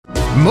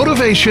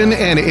Motivation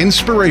and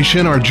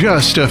inspiration are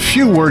just a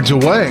few words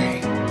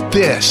away.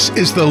 This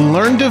is the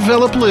Learn,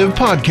 Develop, Live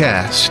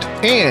podcast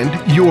and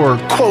your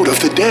quote of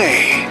the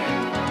day.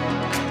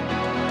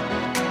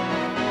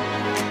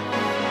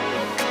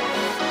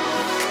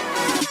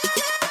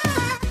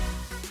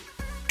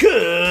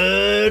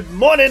 Good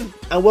morning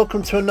and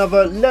welcome to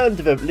another Learn,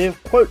 Develop,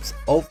 Live quote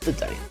of the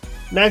day.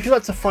 Now, if you'd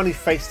like to finally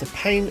face the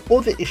pain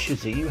or the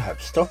issues that you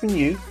have stopping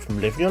you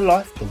from living your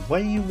life the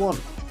way you want,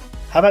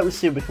 how about we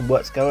see if we can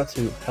work together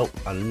to help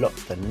unlock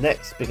the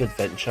next big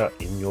adventure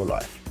in your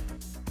life?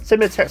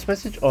 Send me a text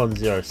message on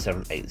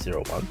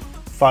 07801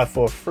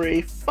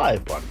 543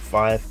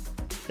 515.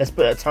 Let's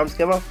put that time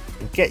together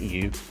and get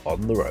you on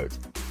the road.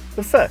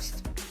 But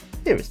first,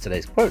 here is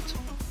today's quote.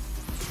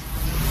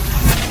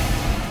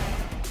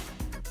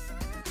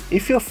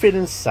 If you're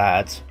feeling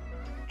sad,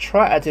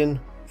 try adding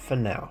 "for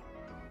now."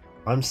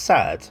 I'm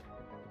sad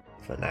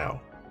for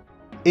now.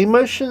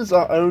 Emotions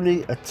are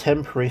only a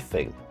temporary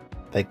thing.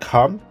 They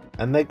come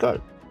and they go.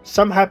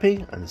 Some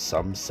happy and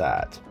some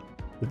sad.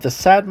 With the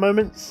sad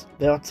moments,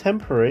 they are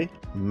temporary.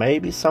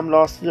 Maybe some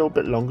last a little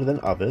bit longer than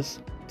others.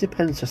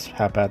 Depends just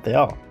how bad they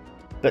are.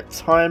 But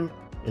time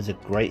is a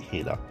great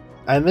healer.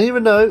 And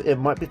even though it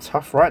might be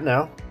tough right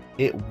now,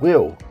 it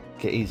will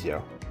get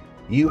easier.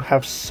 You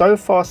have so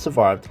far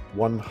survived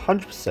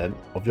 100%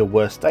 of your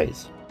worst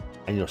days.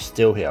 And you're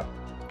still here.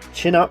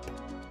 Chin up.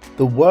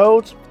 The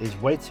world is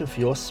waiting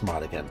for your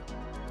smile again.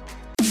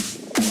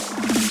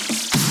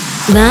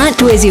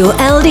 That was your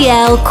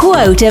LDL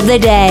quote of the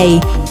day.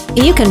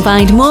 You can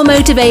find more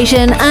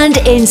motivation and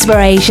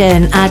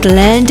inspiration at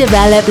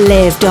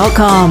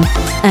learndeveloplive.com.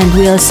 And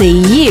we'll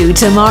see you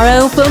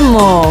tomorrow for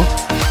more.